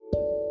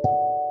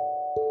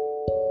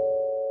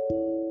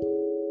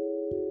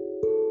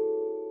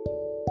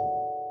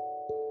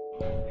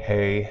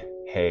Hey,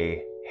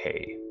 hey,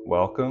 hey.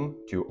 Welcome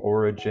to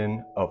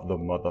Origin of the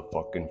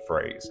Motherfucking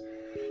Phrase.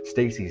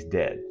 Stacey's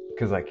dead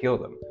because I killed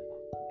him.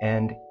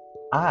 And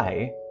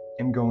I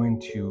am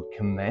going to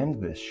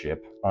command this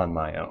ship on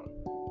my own.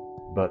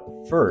 But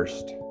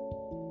first,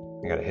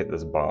 I gotta hit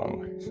this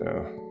bong,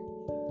 so...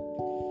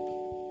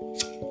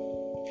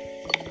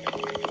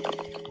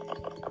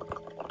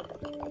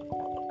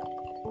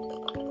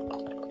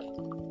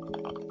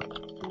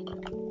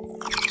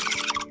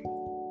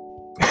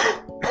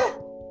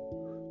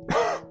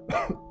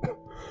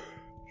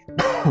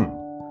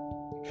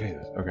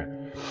 Jesus, okay.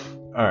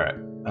 Alright,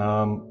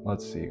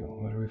 let's see.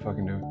 What are we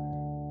fucking doing?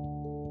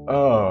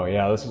 Oh,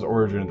 yeah, this is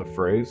Origin of the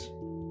Phrase.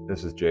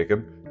 This is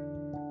Jacob.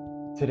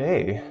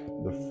 Today,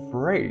 the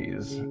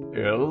phrase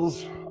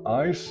is,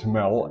 I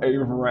smell a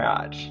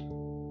rat.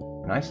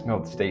 And I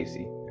smelled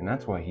Stacey, and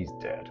that's why he's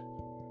dead.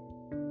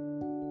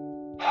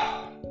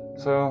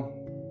 So,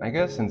 I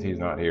guess since he's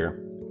not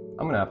here,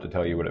 I'm gonna have to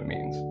tell you what it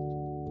means.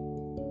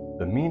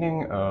 The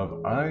meaning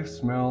of I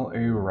smell a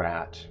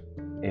rat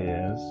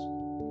is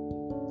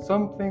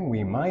something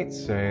we might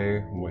say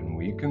when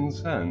we can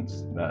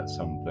sense that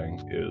something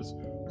is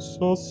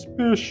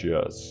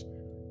suspicious.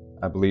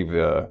 I believe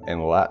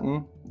in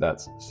Latin,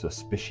 that's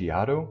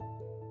suspiciado.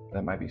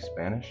 That might be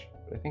Spanish,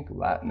 but I think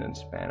Latin and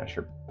Spanish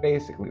are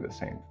basically the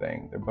same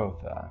thing. They're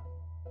both,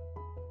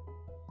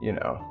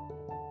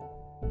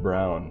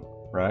 brown,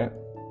 right?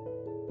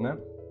 No?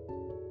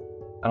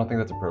 I don't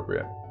think that's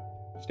appropriate.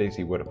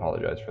 Stacey would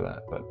apologize for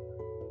that, but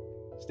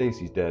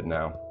Stacey's dead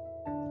now.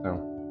 So,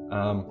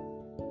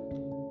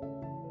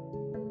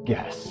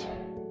 guess.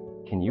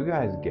 Can you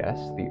guys guess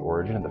the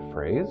origin of the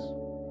phrase?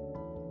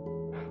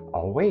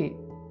 I'll wait.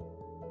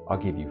 I'll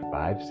give you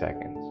 5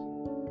 seconds.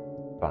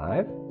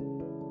 5,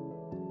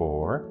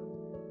 4,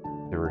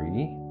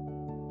 3,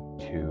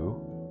 2,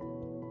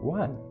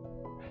 1.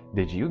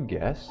 Did you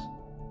guess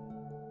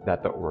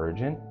that the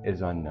origin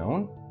is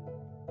unknown?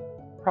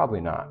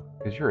 Probably not,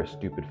 because you're a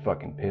stupid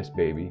fucking piss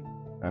baby.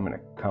 I'm gonna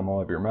come all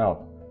over your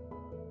mouth.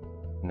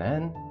 And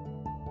then,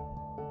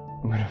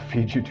 I'm gonna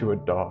feed you to a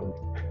dog.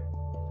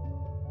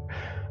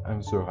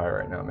 I'm so high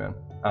right now, man.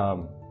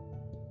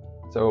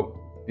 So,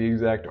 the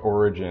exact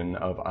origin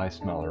of I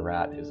smell a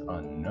rat is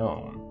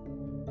unknown.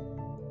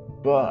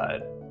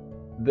 But,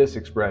 this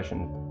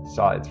expression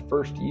saw its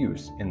first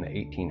use in the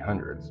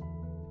 1800s.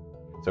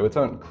 So it's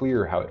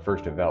unclear how it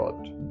first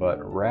developed, but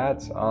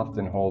rats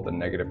often hold a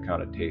negative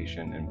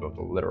connotation in both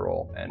a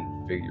literal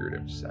and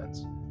figurative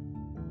sense.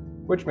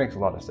 Which makes a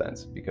lot of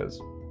sense,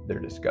 because they're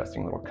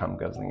disgusting little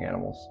cum-guzzling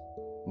animals.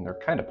 And they're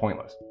kind of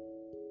pointless,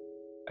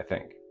 I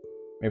think.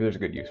 Maybe there's a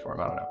good use for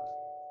them, I don't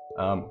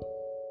know.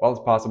 While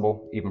it's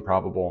possible, even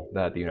probable,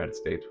 that the United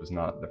States was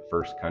not the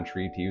first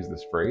country to use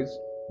this phrase,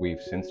 we've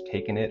since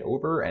taken it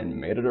over and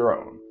made it our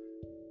own.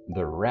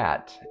 The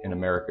rat in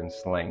American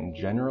slang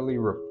generally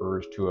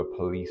refers to a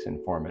police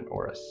informant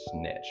or a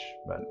snitch,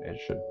 but it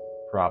should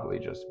probably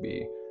just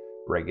be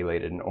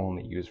regulated and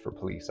only used for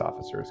police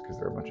officers because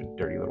they're a bunch of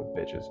dirty little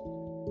bitches.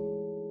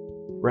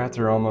 Rats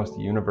are almost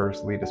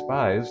universally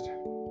despised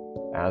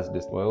as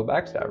disloyal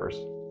backstabbers,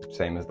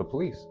 same as the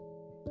police,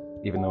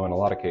 even though in a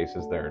lot of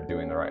cases they're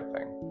doing the right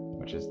thing,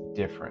 which is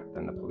different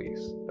than the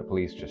police. The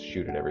police just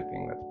shoot at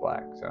everything that's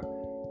black,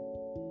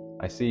 so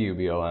I see you,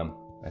 BLM.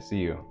 I see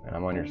you, and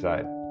I'm on your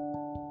side.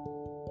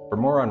 For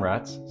more on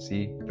rats,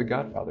 see The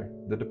Godfather,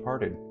 The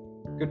Departed,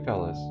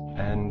 Goodfellas,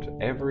 and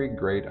every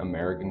great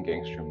American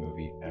gangster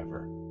movie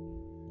ever.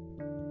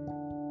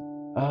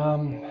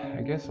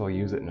 I guess I'll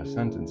use it in a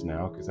sentence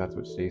now, because that's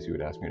what Stacey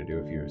would ask me to do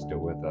if he was still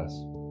with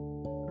us.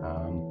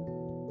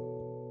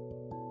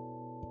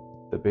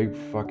 The big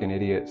fucking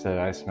idiot said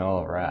I smell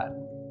a rat.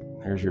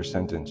 Here's your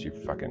sentence, you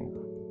fucking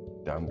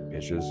dumb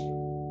bitches.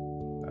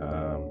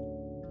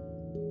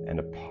 And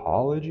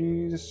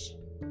apologies?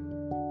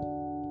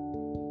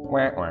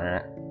 Wah, wah.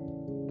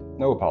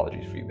 No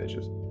apologies for you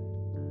bitches.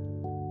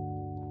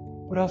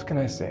 What else can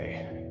I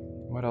say?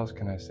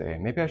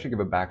 Maybe I should give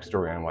a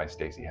backstory on why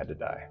Stacey had to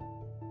die.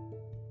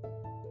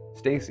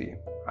 Stacey,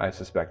 I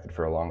suspected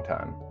for a long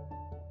time,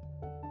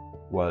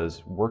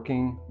 was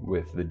working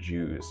with the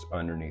Jews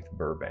underneath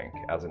Burbank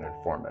as an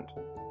informant.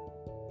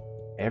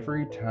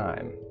 Every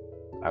time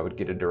I would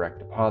get a direct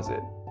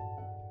deposit,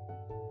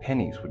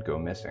 pennies would go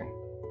missing.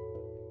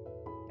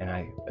 And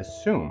I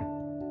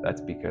assume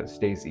that's because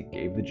Stacey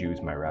gave the Jews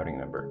my routing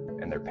number,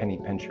 and they're penny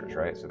pinchers,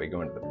 right? So they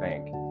go into the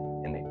bank,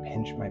 and they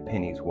pinch my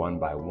pennies one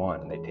by one,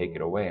 and they take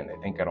it away, and they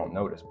think I don't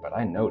notice, but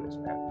I notice,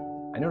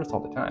 man. I notice all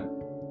the time.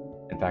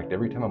 In fact,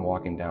 every time I'm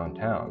walking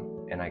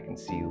downtown, and I can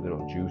see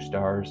little Jew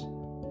stars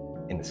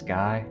in the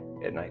sky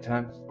at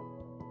nighttime.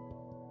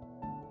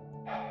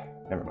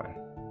 Never mind.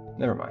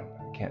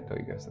 I can't tell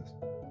you guys this.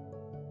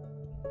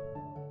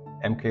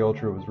 MK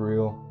Ultra was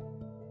real.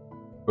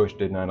 Bush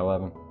did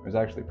 9/11. It was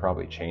actually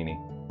probably Cheney.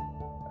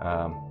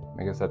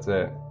 I guess that's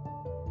it.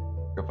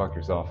 Go fuck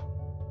yourself.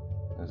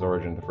 That's the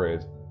origin of the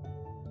phrase.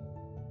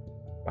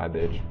 Bye,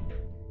 bitch.